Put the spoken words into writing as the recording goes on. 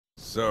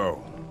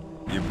So,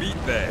 you beat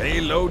the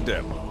Halo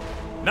demo.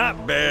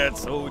 Not bad,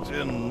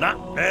 soldier,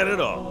 not bad at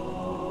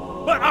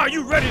all. But are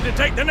you ready to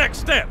take the next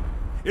step?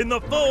 In the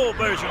full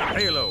version of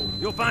Halo,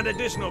 you'll find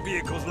additional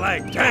vehicles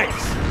like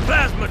tanks,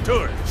 plasma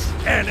turrets,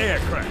 and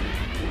aircraft.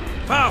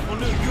 Powerful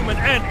new human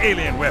and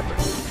alien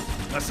weapons.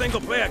 A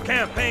single-player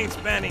campaign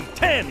spanning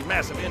 10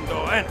 massive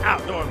indoor and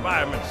outdoor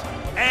environments.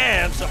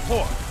 And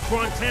support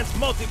for intense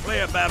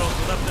multiplayer battles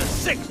with up to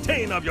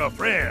 16 of your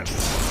friends.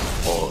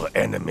 Or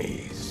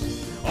enemies.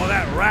 All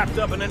that wrapped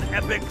up in an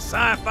epic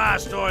sci-fi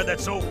story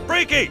that's so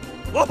freaky!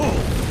 Whoa!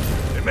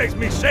 It makes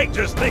me shake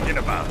just thinking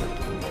about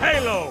it.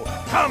 Halo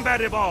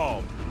Combat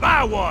Evolved.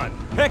 Buy one.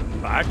 Heck,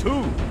 buy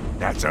two.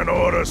 That's an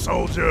order,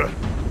 soldier.